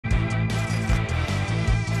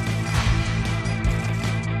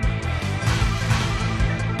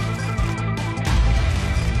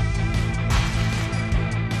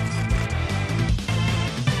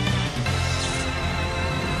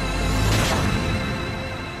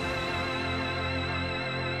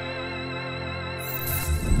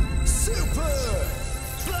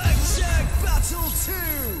Battle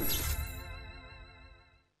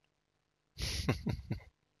 2!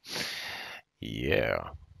 Yeah.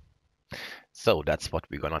 So that's what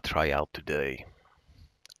we're gonna try out today.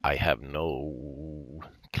 I have no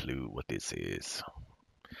clue what this is.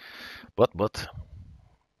 But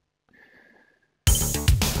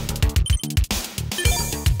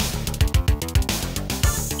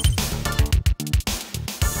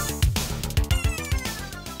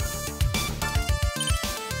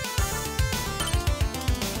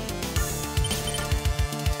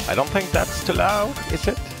I don't think that's too loud, is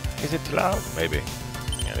it? Is it too loud? Maybe.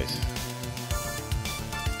 Yeah, it is.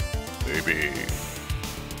 Maybe.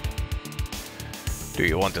 Do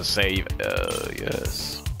you want to save?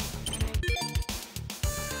 Yes.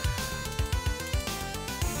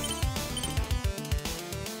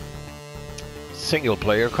 Single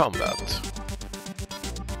player combat.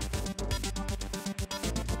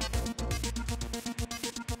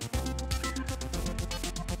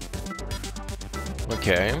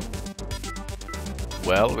 Okay.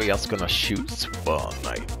 Well, we're just gonna choose one,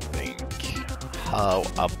 I think. How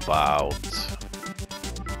about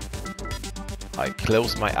I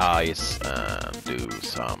close my eyes and do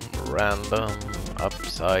some random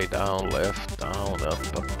upside down, left, down,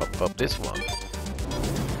 up, this one.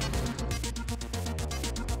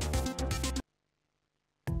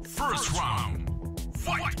 First round,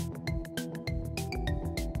 fight!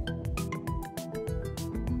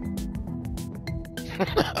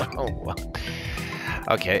 Oh, what?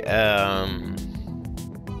 Okay,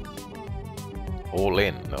 all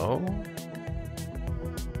in, no?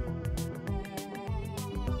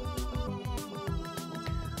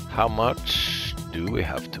 How much do we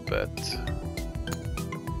have to bet?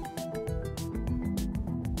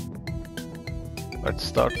 Let's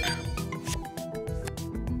start.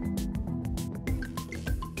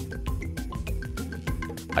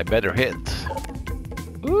 I better hit.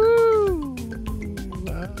 Woo!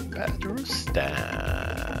 I better stand.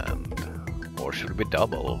 Or should we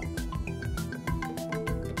double?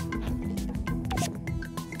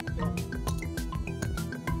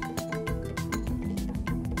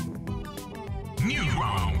 New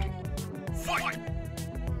round, fight!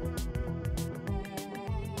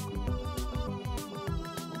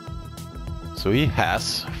 So he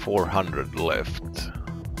has 400 left.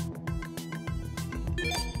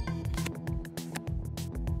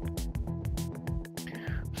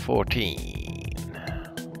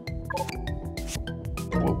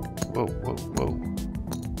 Whoa, whoa, whoa, whoa.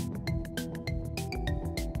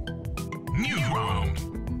 New round,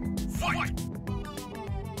 fight!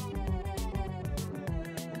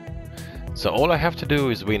 So all I have to do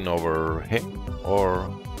is win over him,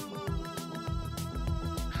 or...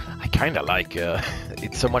 I kinda like,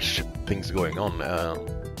 it's so much things going on,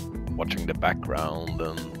 watching the background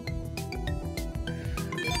and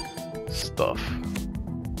stuff.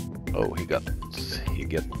 Oh, he got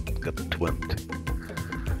 20.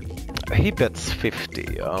 He bets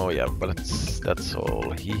 50. Oh yeah, but that's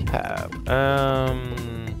all he have.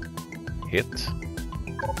 Hit.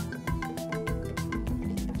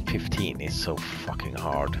 15 is so fucking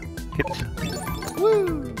hard. Hit.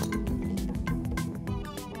 Woo!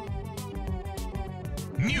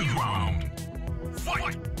 New round,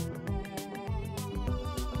 fight!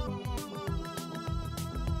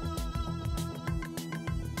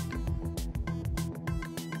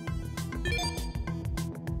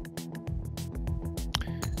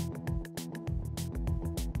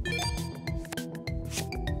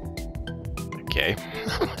 Okay.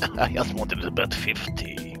 I just wanted to bet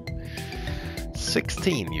 50.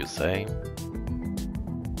 16, you say?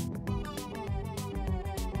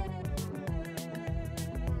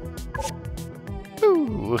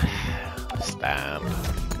 Ooh. Stand.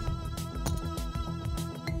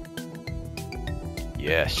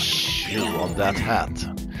 Yeah, shoe on that hat.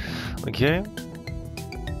 Okay.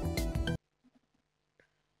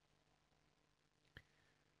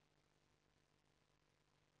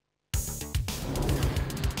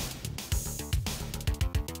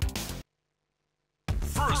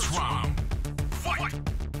 First round, fight!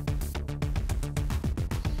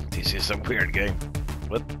 This is a weird game.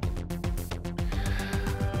 What?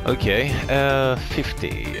 Okay, 50.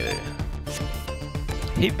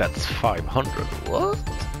 He bets 500. What?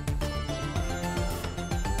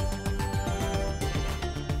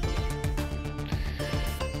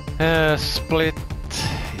 Split.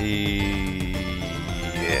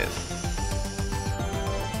 Yes.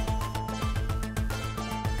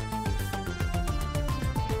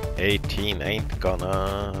 $18 ain't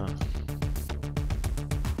gonna.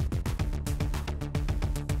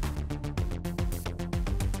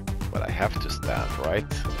 But I have to stand,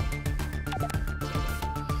 right?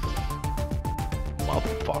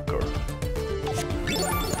 motherfucker.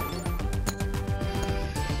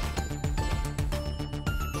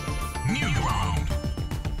 New round.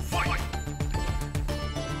 Fight.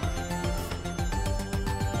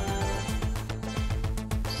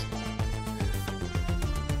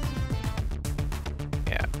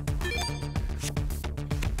 Yeah.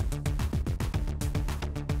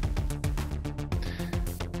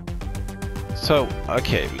 So,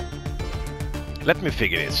 okay. Let me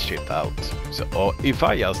figure this shit out. So, if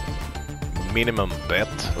I just minimum bet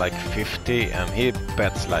like 50 and he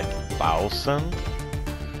bets like 1,000,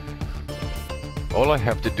 all I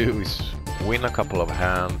have to do is win a couple of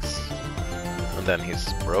hands and then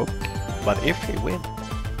he's broke. But if he wins,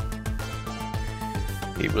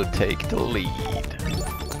 he will take the lead.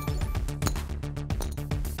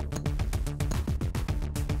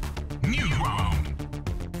 New round.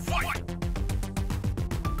 Fight.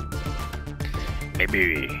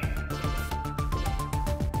 Maybe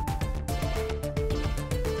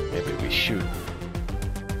we should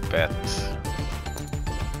bet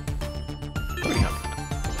 300.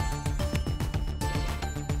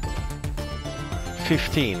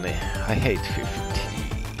 15. I hate 15.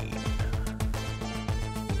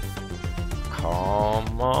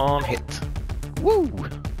 Come on, hit. Woo!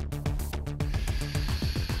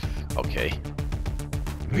 Okay.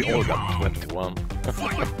 We all got 21.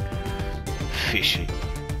 Fishy.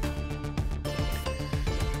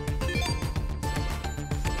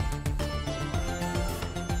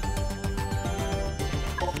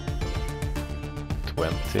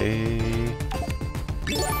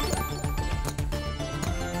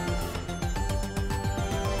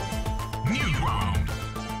 New round.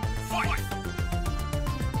 Fight.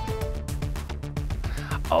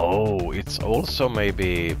 Oh, it's also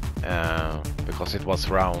maybe because it was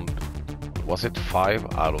round, was it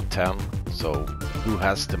 5 out of 10? So who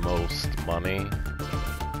has the most money?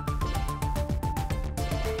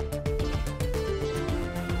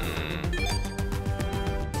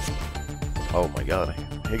 Oh my god,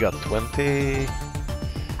 he got 20.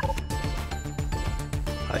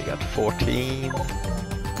 I got 14.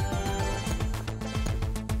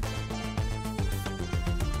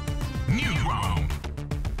 New round.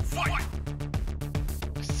 Fight.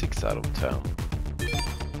 6 out of 10.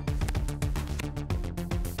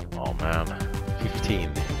 Oh man,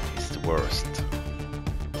 15 is the worst.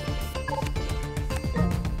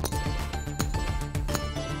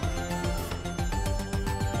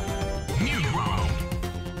 New round.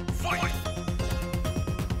 Fight.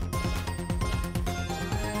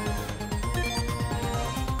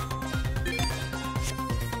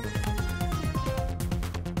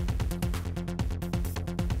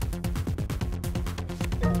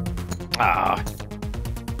 Ah,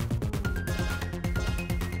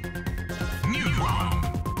 New round.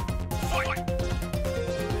 Fight.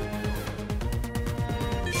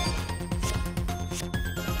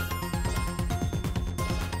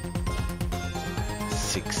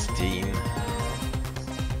 16.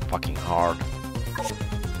 Fucking hard.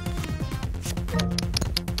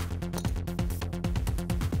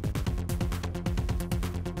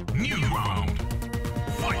 New round.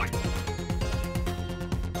 Fight.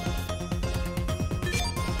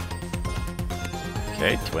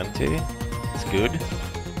 Okay, 20. It's good.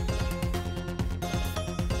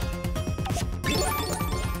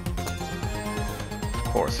 Of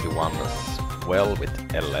course, he won as well with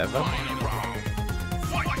 11. Final round.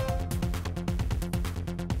 Fight.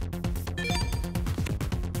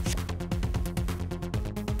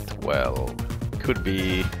 12. Could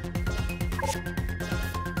be.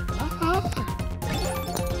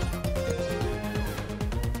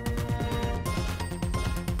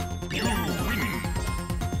 You win.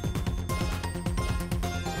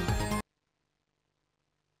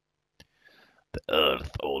 The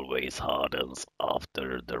earth always hardens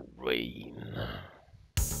after the rain.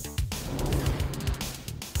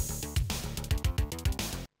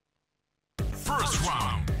 First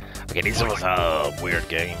round. Okay, this was a weird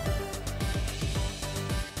game.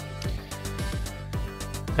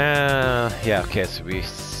 Yeah, okay, so we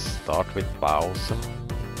start with 1,000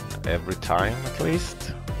 every time at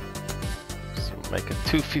least. So make a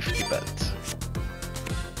 250 bet.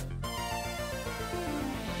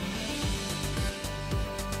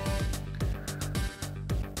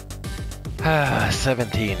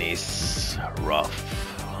 17 is rough.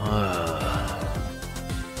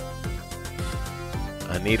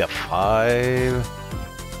 I need a 5.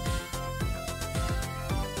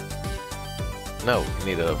 No, you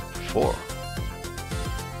need a 4.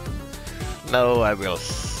 No, I will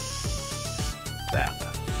stand.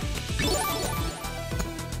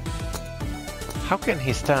 How can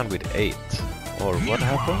he stand with 8? Or what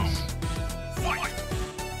happens? Fight!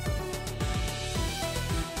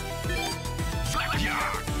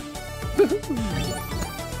 Blackjack!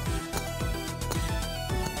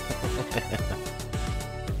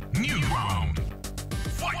 New round!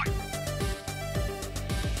 Fight!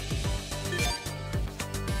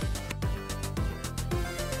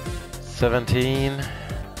 17.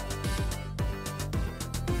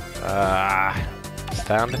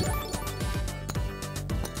 Stand.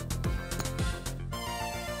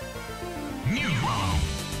 New round!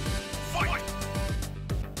 Fight!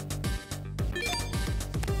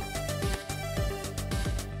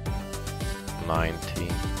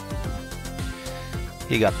 19.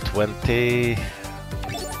 He got 20.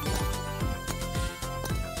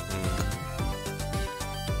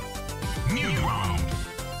 New round!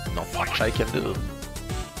 Not much I can do.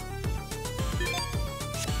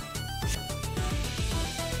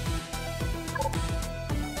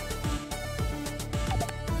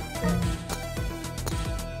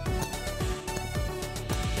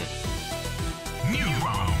 New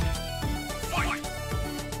round! Fight!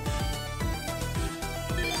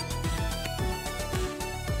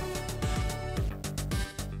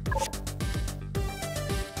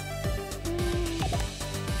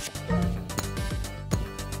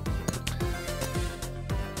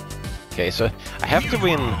 Okay, so I have to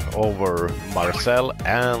win over Marcel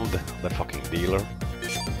and the fucking dealer.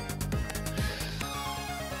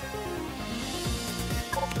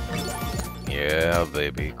 Yeah,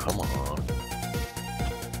 baby, come on.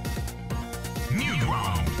 New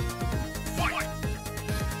round! Fight!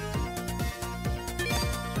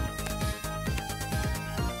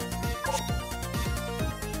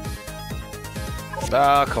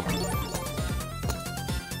 Ah, come on.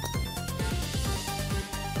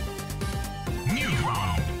 New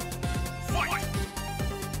round! Fight!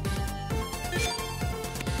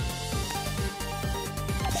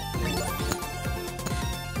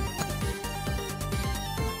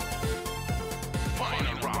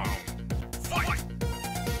 Final round! Fight!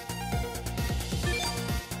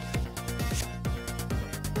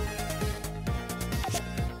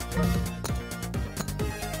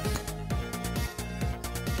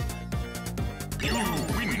 You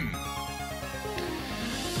win!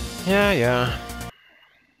 Yeah.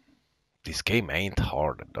 This game ain't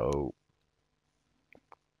hard though.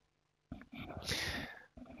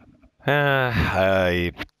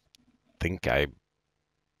 I think I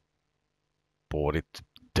bought it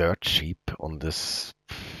dirt cheap on this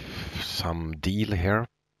some deal here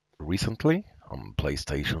recently on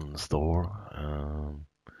PlayStation Store.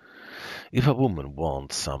 If a woman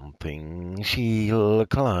wants something, she'll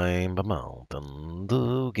climb a mountain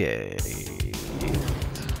to get it.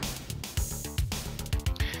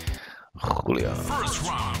 Julia. First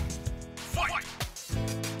round! Fight!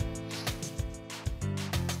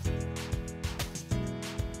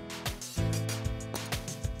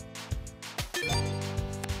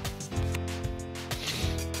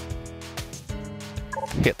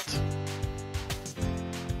 Hit.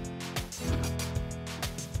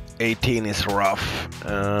 18 is rough.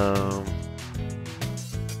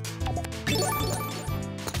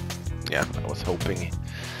 Yeah, I was hoping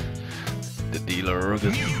the dealer was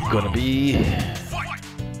gonna be. Fight!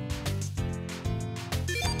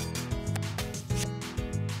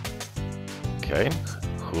 Okay,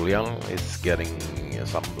 Julian is getting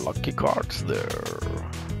some lucky cards there.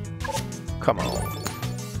 Come on.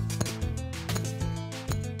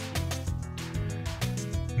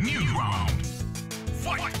 New round!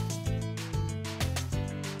 Fight!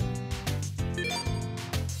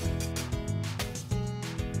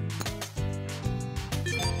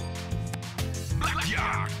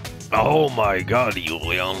 Blackjack! Oh my god,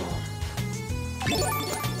 Julian.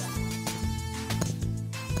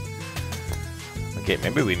 Okay,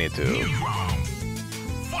 maybe we need to. New round!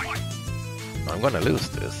 Fight! I'm gonna lose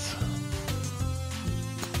this.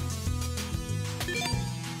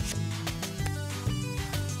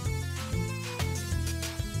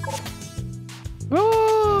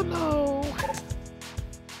 Oh no!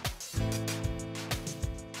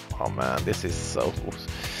 Oh man, this is so.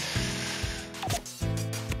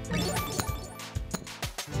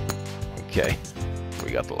 Okay,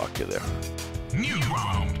 we got lucky there. New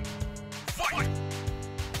round! Fight!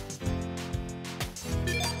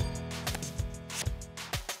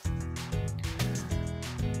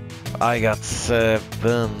 I got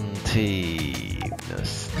 17.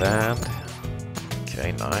 Stand.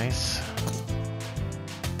 Okay, nice.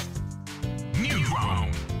 New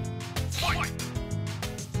round! Fight!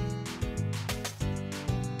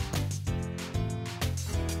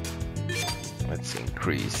 Let's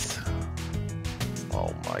increase.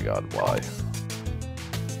 Oh my god, why?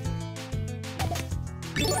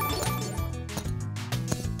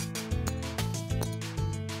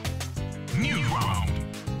 New round.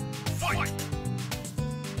 Fight.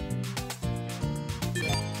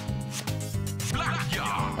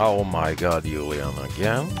 Blackjack. Oh my god, Julian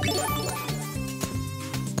again.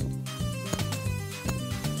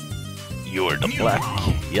 You're the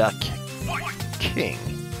Blackjack King.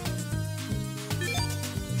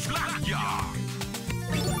 Blackjack.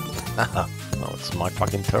 Now it's my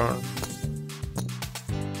fucking turn.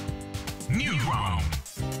 New round.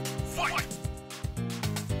 Fight.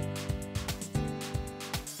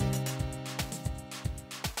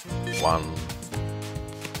 One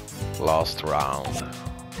last round.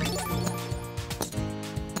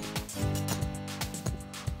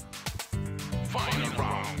 Final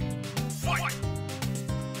round. Fight.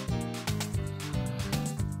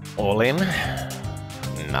 All in?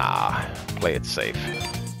 Nah, play it safe.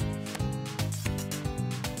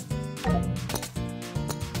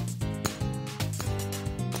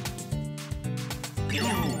 You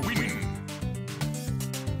win.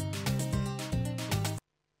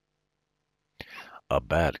 A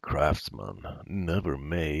bad craftsman never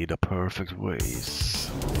made a perfect vase.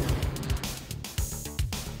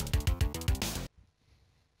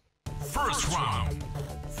 First round.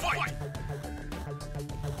 Fight.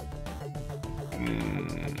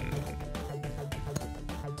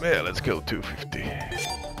 Yeah, let's go 250.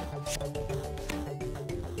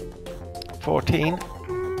 14.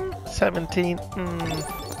 17.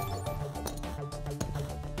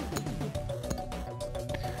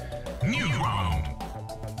 New round.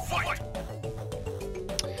 Fight.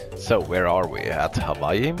 So where are we? At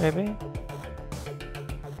Hawaii, maybe?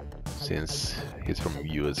 Since he's from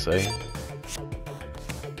USA.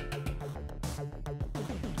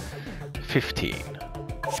 15.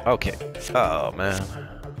 Okay. Oh man.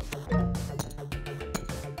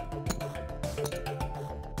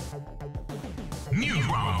 New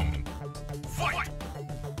round. Fight.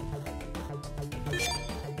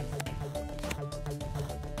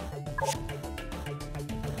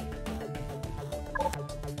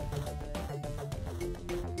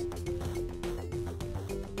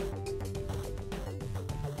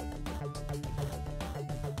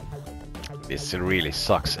 This really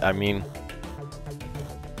sucks. I mean,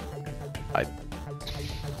 I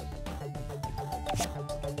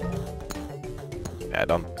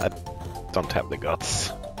don't have the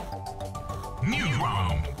guts. New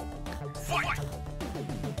round. Fight.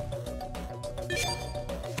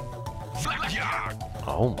 Blackjack.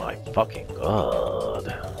 Oh my fucking god.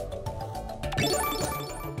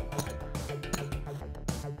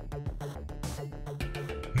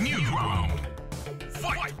 New round.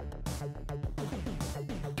 Fight.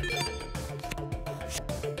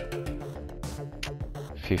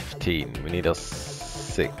 15. We need a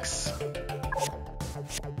 6.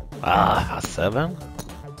 Ah, a 7?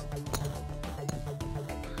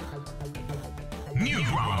 New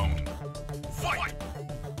round. Fight.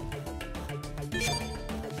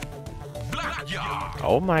 Blackjack.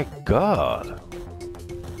 Oh my god.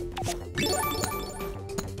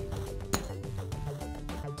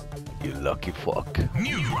 You lucky fuck.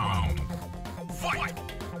 New round. Fight.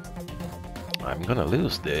 I'm gonna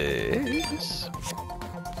lose this.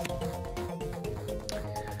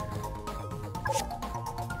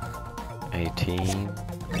 $18.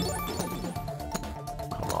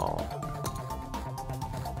 Come on.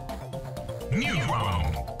 New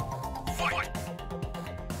round. Fight.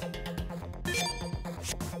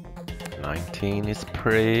 19 is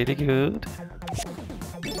pretty good.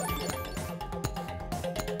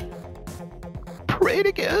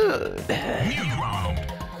 Pretty good. New round.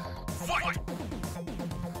 Fight.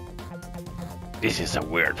 This is a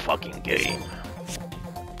weird fucking game.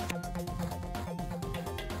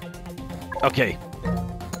 Okay.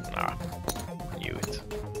 Ah, I knew it.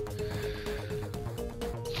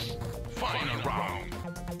 Final round.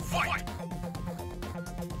 Fight.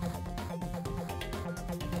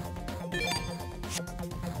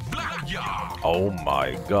 Blackjack. Oh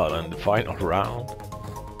my god, and the final round.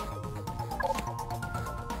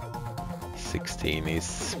 16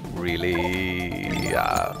 is really...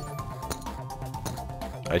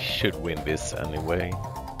 I should win this anyway.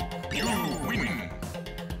 You win.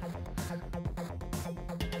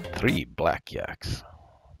 3 blackjacks.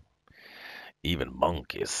 Even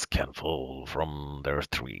monkeys can fall from their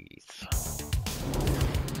trees.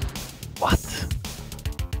 What?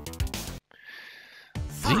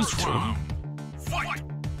 First Z2? round. Fight.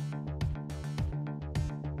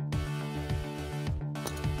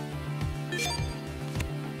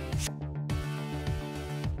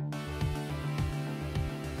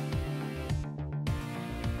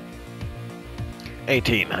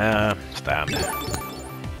 18, stand.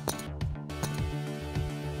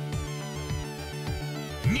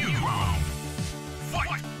 New round.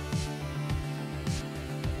 Fight.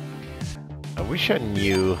 I wish I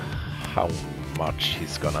knew how much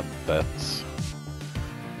he's gonna bet.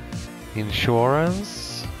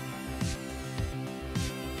 Insurance?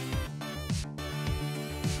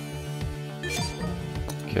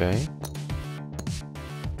 Okay.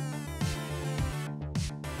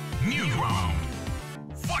 New round.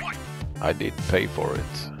 Fight. I did pay for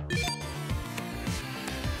it.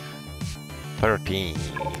 13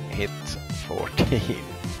 hit 14.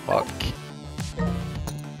 Fuck.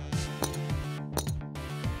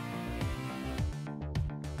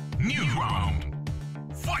 New round.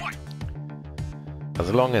 Fight.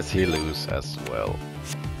 As long as he loses as well.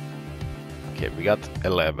 Okay, we got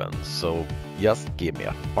 11, so just give me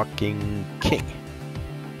a fucking king.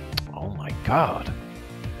 Oh my god.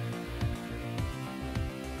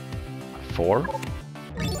 4.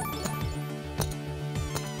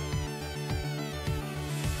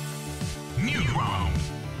 New round.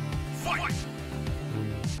 Fight.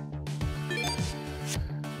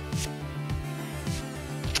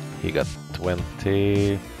 He got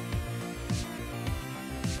 20.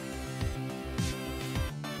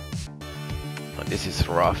 Oh, this is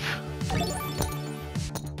rough.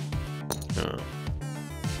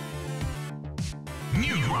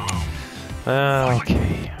 New round.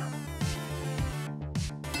 Okay.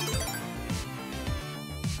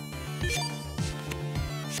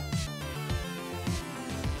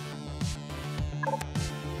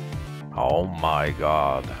 Oh my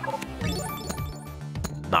god.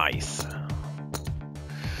 Nice.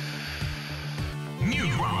 New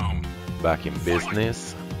round. Back in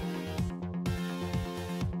business.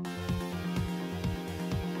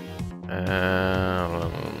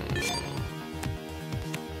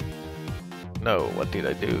 No, what did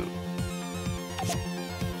I do?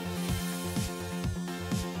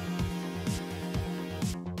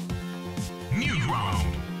 New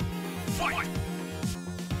round. Fight.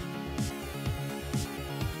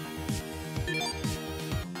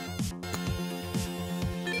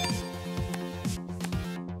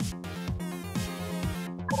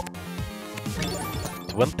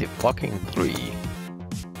 Fucking 3.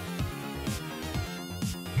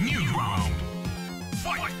 New round.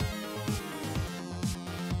 Fight.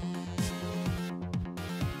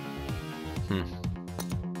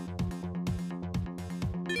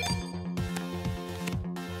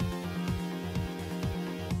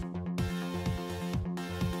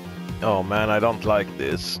 Oh man, I don't like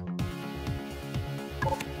this.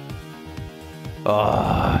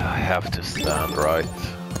 I have to stand right.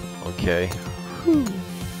 Okay.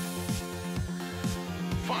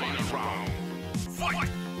 Final round. Fight.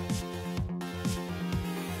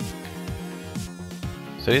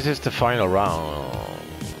 So this is the final round.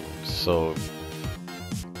 So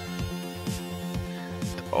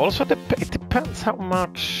also it depends how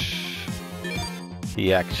much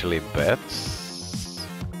he actually bets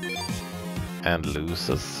and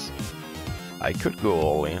loses. I could go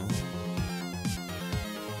all in.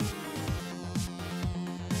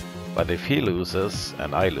 But if he loses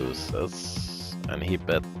and I loses and he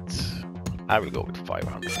bet, I will go with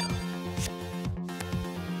 500.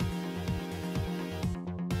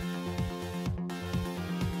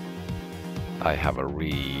 I have a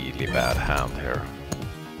really bad hand here.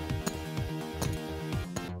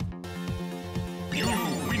 You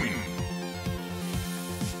win.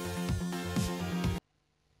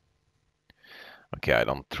 Okay, I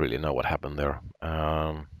don't really know what happened there.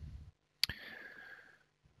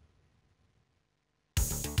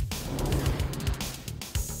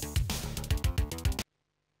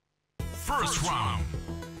 First round.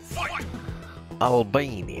 Fight.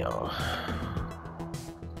 Albania.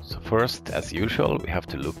 So first, as usual, we have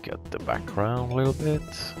to look at the background a little bit,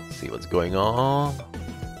 see what's going on.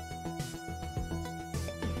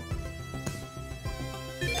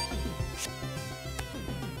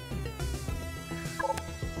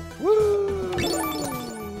 Woo!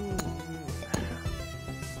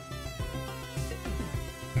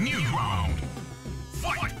 New round.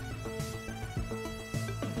 Fight.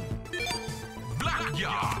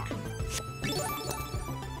 Blackjack.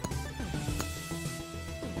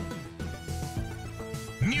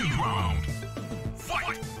 New round.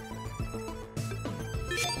 Fight.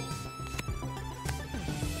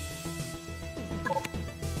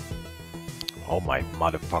 Oh my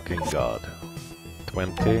motherfucking god.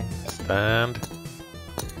 20, stand.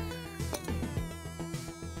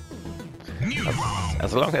 New round.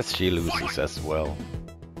 As long as she loses as well.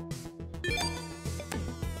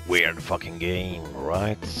 weird fucking game,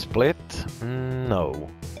 right? Split?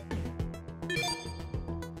 No.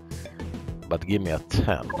 But give me a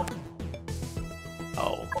 10.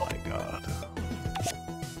 Oh my god.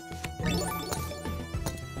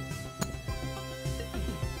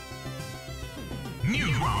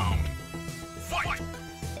 New round. Fight.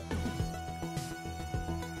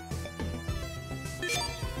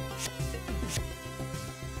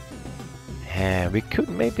 We could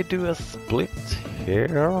maybe do a split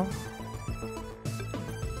here.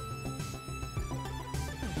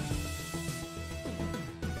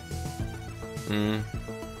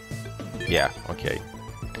 Yeah, okay.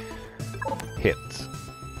 Hit.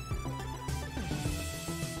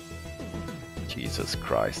 Jesus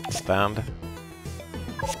Christ. Stand.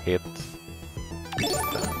 Hit.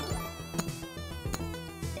 Stand.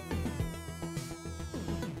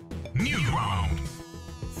 New round.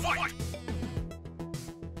 Fight.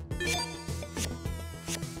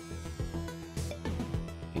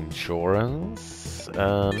 Insurance?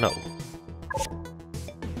 No.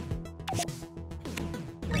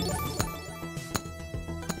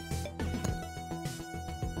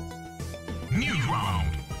 New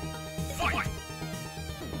round. Fight.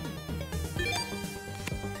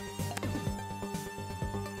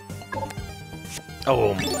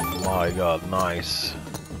 Oh my god, nice.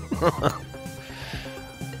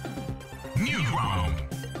 New round.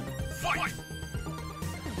 Fight.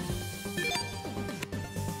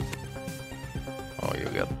 Oh, you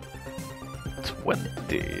got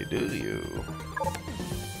 20, do you?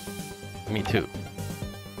 Me too.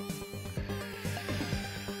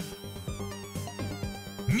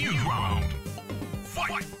 New round.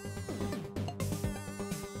 Fight.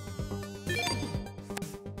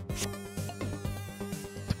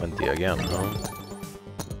 20 again, huh?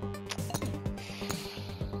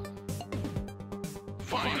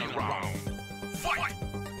 Final round. Fight.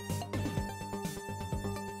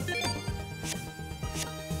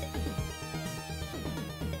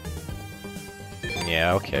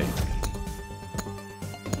 Yeah, okay.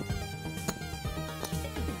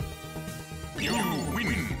 You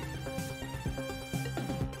win.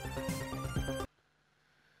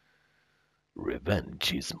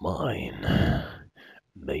 Revenge is mine.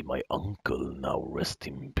 May my uncle now rest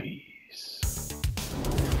in peace.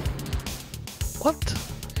 What?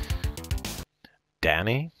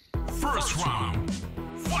 Danny? First round.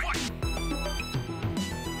 Fight.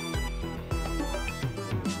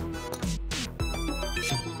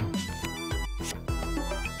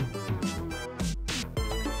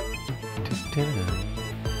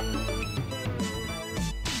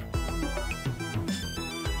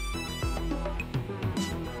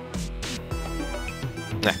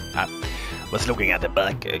 I was looking at the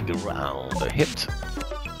background. Hit.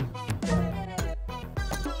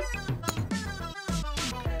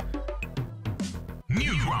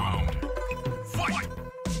 New round. Fight.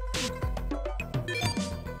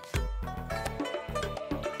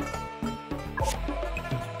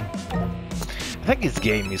 I think this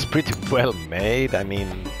game is pretty well made. I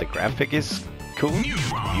mean, the graphic is cool,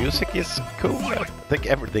 music is cool. I think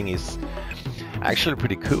everything is actually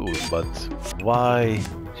pretty cool, but why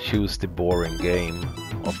choose the boring game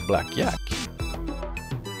of Blackjack?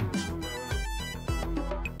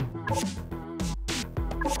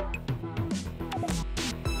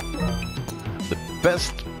 The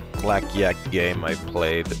best Blackjack game I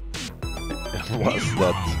played was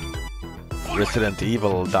that Resident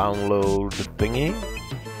Evil download thingy.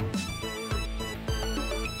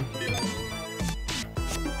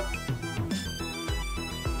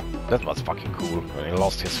 That was fucking cool when he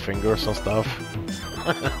lost his fingers and stuff.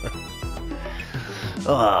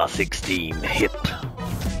 16 hit.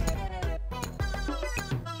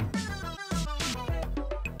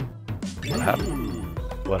 What happened?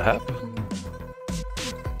 What happened?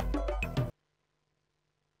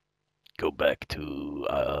 Go back to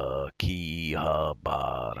Akihabara.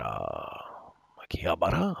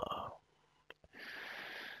 Akihabara.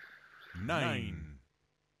 9,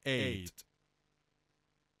 8.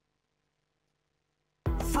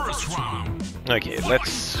 First round. Okay,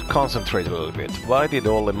 let's concentrate a little bit. Why did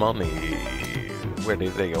all the money... Where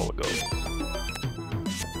did they all go?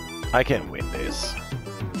 I can win this.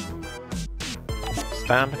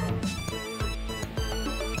 Stand.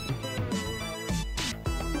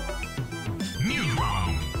 New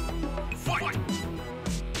round. Fight.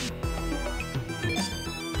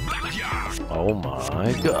 Blackjack. Oh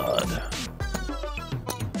my god.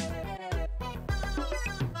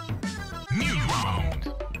 New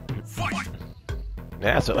round. Fight.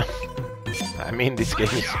 Yeah, so... I mean, this game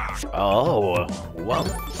is... Oh,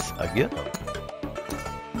 once again.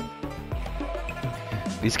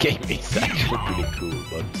 This game is actually pretty cool,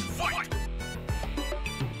 but Fight!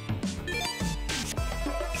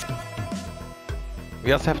 we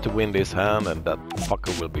just have to win this hand and that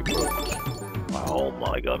fucker will be broke. Oh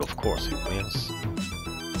my god, of course he wins.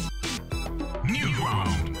 New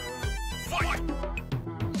round. Fight!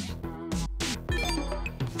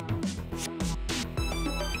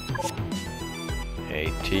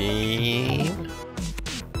 18.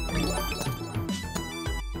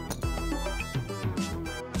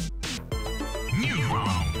 New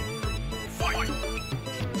round. Fight!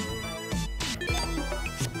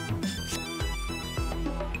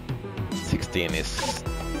 16 is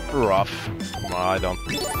rough. I don't.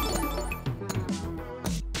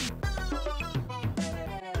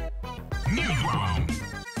 New round.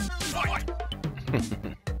 Fight!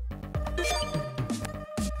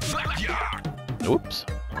 Blackjack! Oops.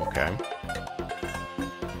 Okay.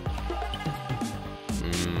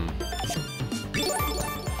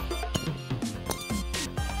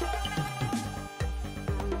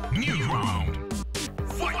 New round.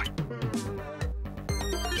 Fight!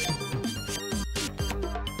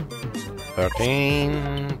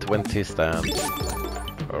 13, 20 stand.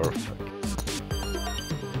 Perfect.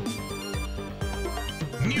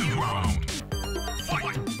 New round.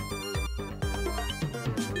 Fight!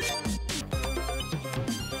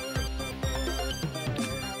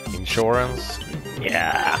 Insurance?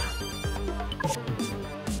 Yeah.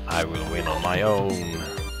 I will win on my own.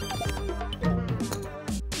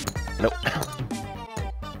 Nope.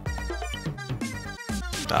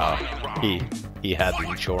 Ah, he had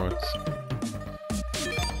insurance.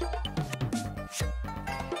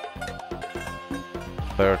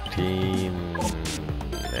 $13,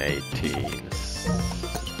 18.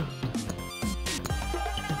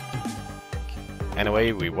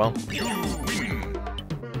 Anyway, we won. You win.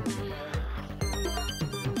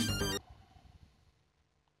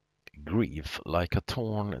 Grief, like a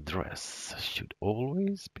torn dress, should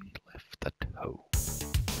always be left at home.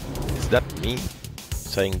 Is that me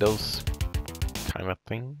saying those kind of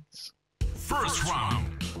things? First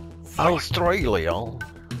round. Australia.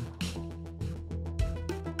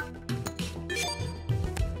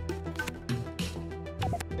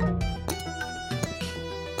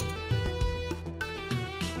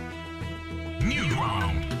 New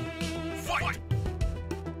round. Fight!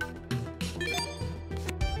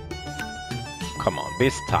 Come on,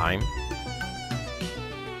 this time.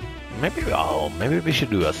 Maybe we should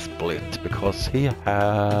do a split because he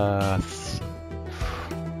has.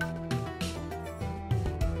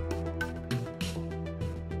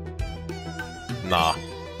 Nah,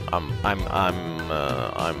 I'm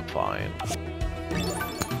fine.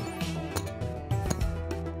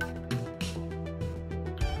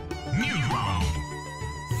 New round.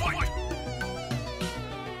 Fight!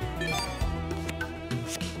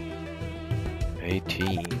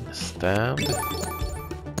 18 stand.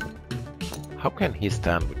 How can he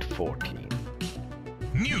stand with 14?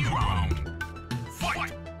 New round.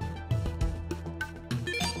 Fight!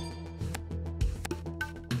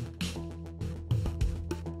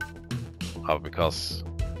 Oh, because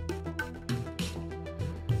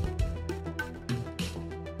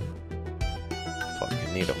fuck,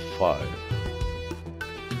 you need a 5.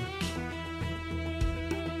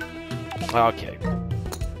 Okay.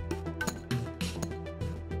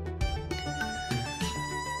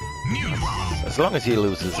 New round. As long as he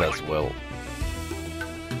loses as well.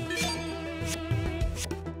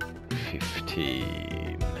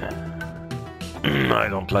 15. I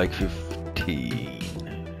don't like 15.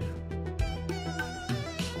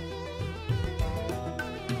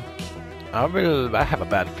 I have a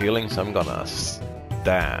bad feeling, so I'm gonna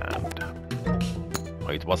stand. Oh,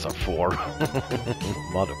 it was a 4.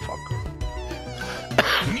 Motherfucker.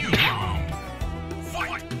 New round.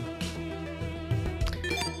 Fight!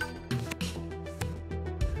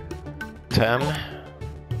 10,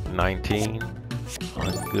 19,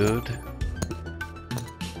 I'm good.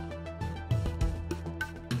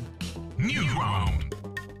 New round.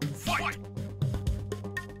 Fight!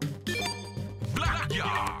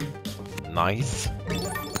 Blackjack! Nice.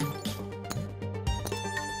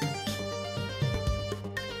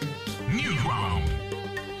 New round.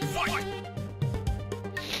 Fight!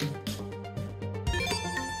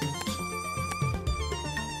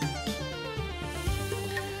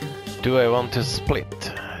 Do I want to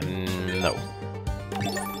split? No.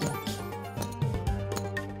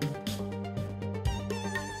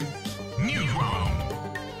 New round.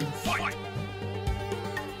 Fight!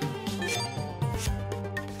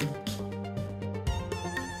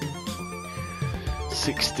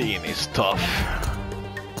 16 is tough.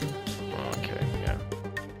 Okay, yeah.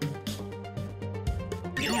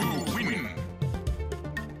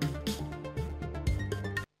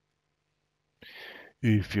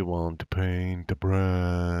 If you want to paint a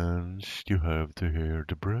branch, you have to hear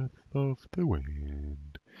the breath of the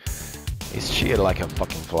wind. Is she like a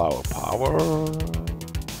fucking flower power?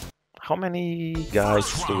 How many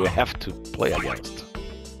guys do we have to play against?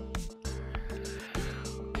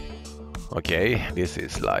 Okay, this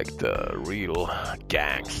is like the real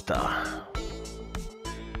gangster.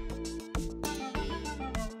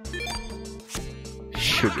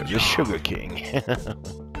 Sugar, the Sugar King.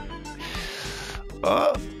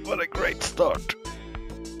 Oh, what a great start.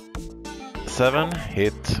 7,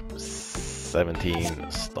 hit,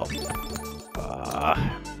 17, stop.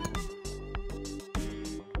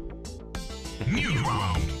 New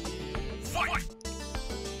round. Fight.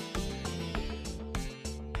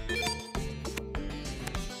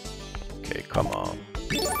 Okay, come on.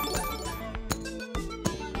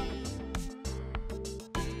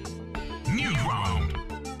 New round.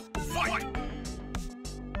 Fight.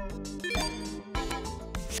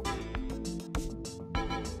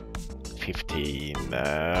 15.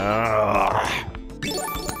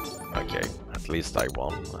 Okay, at least I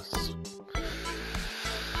won.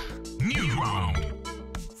 New round.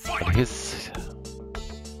 But Fight. I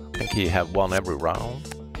think he had won every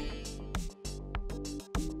round.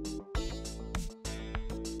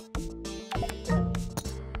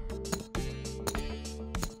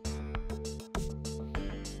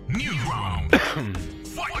 New round.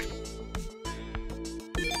 Fight.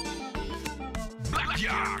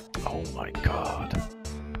 Blackjack. Oh my god.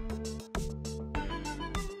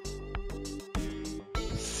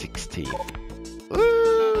 16.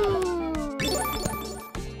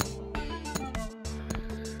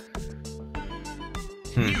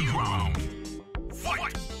 New round.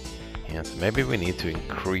 Fight. Yes, maybe we need to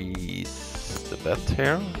increase the bet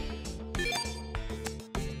here.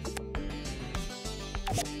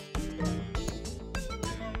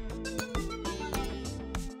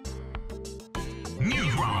 New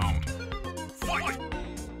round. Fight.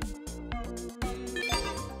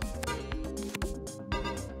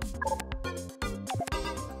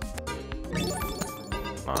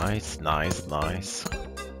 Nice, nice, nice.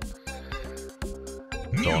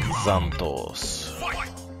 New Don round. Santos.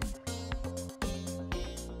 Fight.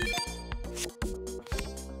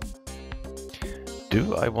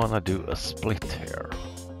 Do I wanna do a split here?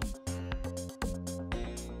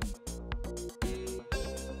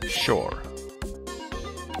 Sure.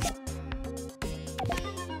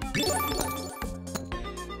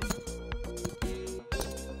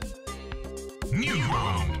 New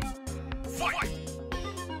round. Fight.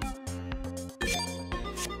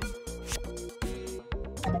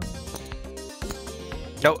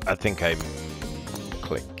 No, I think I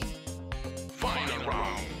click Final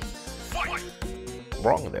round. Fight.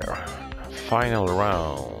 wrong there. Final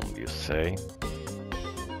round, you say?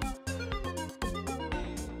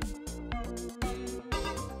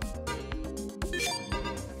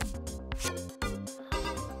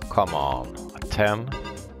 Come on, a 10.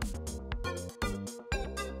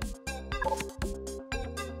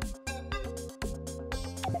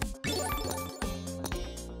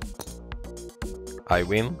 I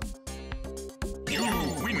win. You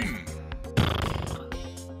win.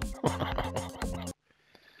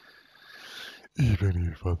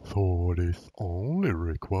 Even if I thought it's only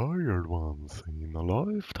required once in a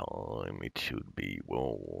lifetime, it should be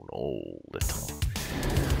worn all the time.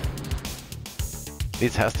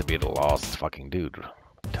 This has to be the last fucking dude.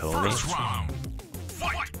 Tony. First round.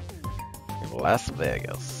 Fight. In Las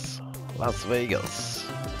Vegas. Las Vegas.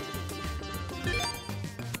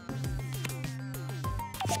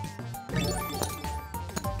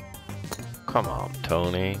 Come on,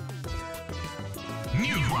 Tony.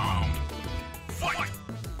 New round. Fight.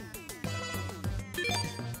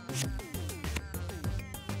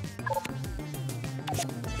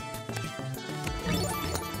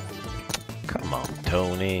 Come on,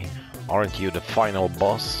 Tony. Aren't you the final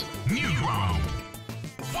boss? New round.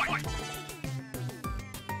 Fight.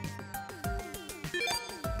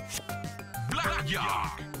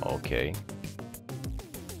 Blackjack. Okay.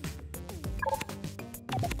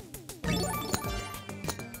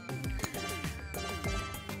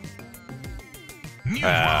 New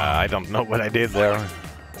I don't know what I did there.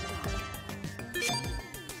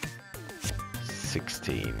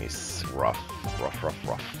 16 is rough.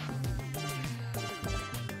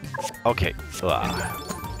 Okay.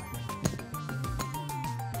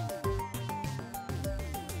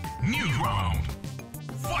 New round.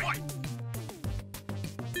 Fight.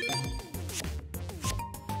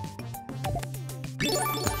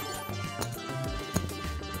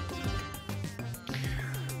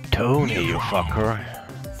 Tony, you fucker.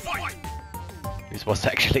 Fight. You This was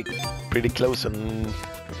actually pretty close, and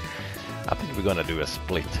I think we're gonna do a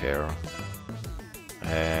split here.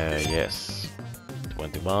 Yes,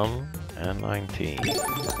 21 and 19. Yeah.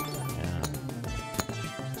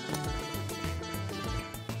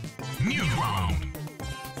 New round.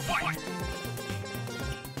 Fight.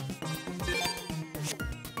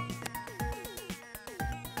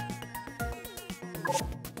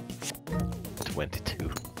 22,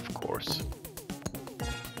 of course.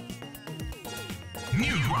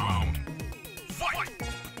 New round. Fight.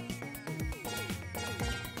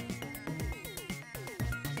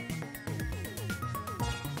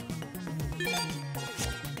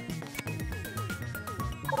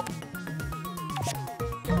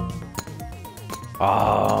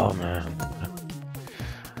 'Oh man.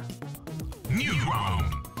 New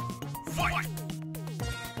round. Fight.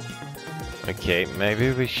 Okay,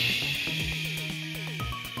 maybe we should.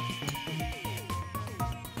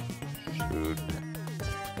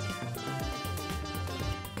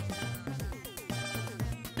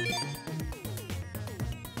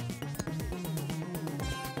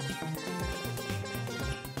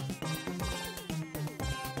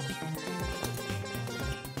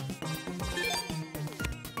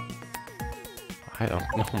 I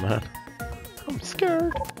don't know, man. I'm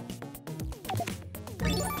scared.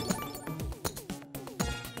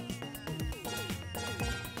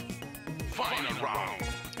 Final round.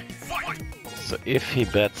 Fight. So if he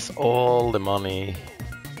bets all the money,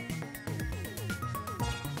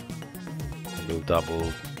 we'll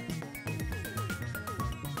double.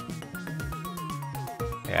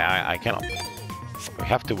 Yeah, I cannot. We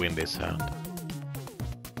have to win this hand.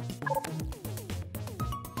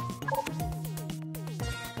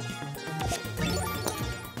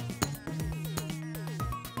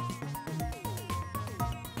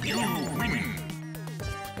 You win.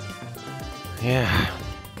 Yeah.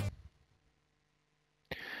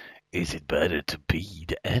 Is it better to be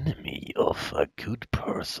the enemy of a good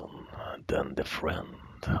person than the friend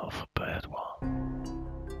of a bad one?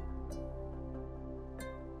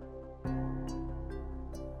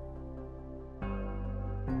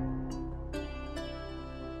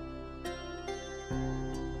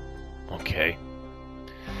 Okay.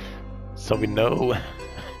 So we know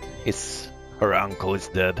her uncle is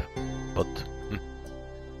dead, but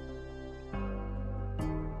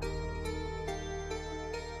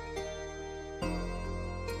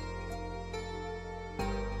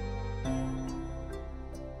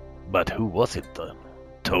but who was it then?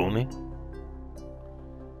 Tony?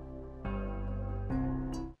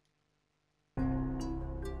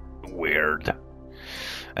 Weird.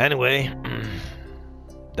 Anyway,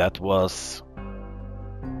 that was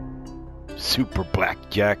Super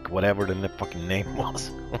Blackjack, whatever the fucking name was.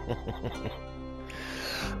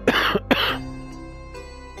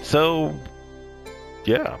 So,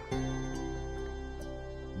 yeah.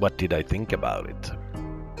 What did I think about it?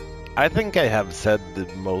 I think I have said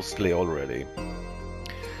mostly already.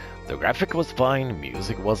 The graphic was fine,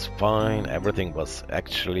 music was fine, everything was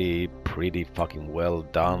actually pretty fucking well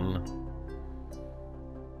done.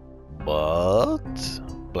 But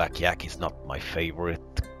Blackjack is not my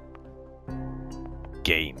favorite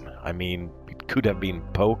game. I mean, it could have been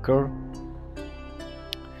poker.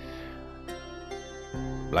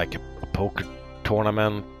 Like a poker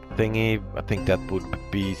tournament thingy. I think that would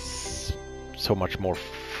be so much more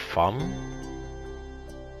fun.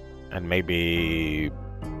 And maybe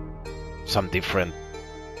some different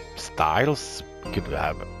styles. We could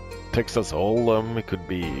have Texas Hold'em, it could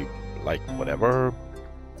be like whatever.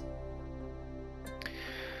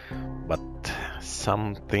 But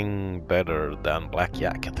something better than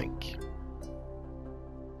Blackjack, I think.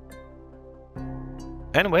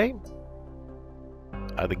 Anyway,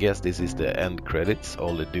 I guess this is the end credits.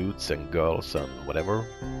 All the dudes and girls and whatever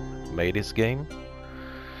made this game.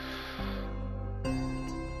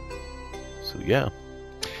 So yeah,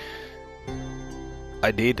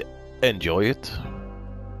 I did enjoy it.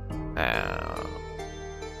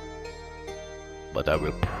 But I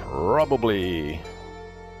will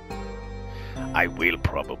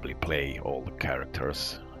probably play all the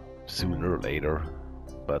characters sooner or later,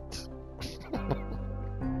 but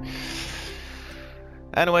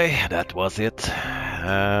anyway, that was it.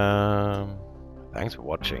 Thanks for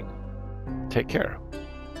watching. Take care.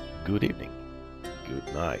 Good evening,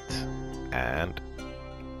 good night, and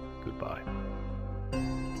goodbye.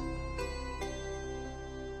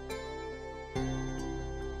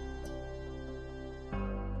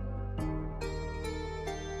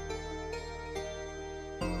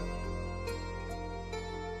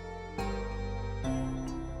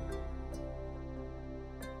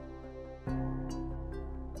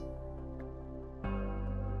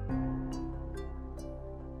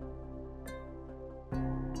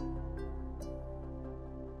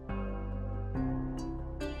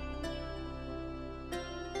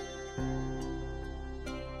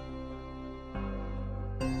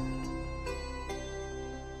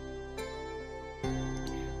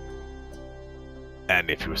 And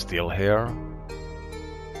if you're still here,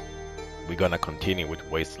 we're gonna continue with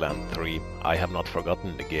Wasteland 3. I have not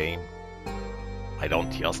forgotten the game. I don't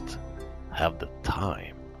just have the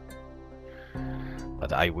time.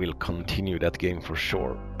 But I will continue that game for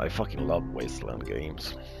sure. I fucking love Wasteland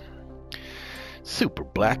games. Super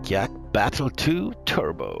Blackjack Battle 2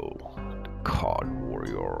 Turbo. Card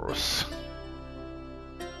Warriors.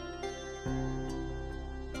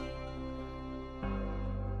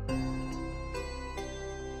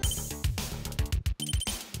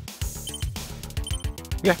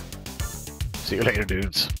 Yeah. See you later,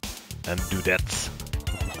 dudes. And dudettes.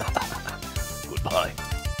 Goodbye.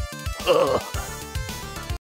 Ugh.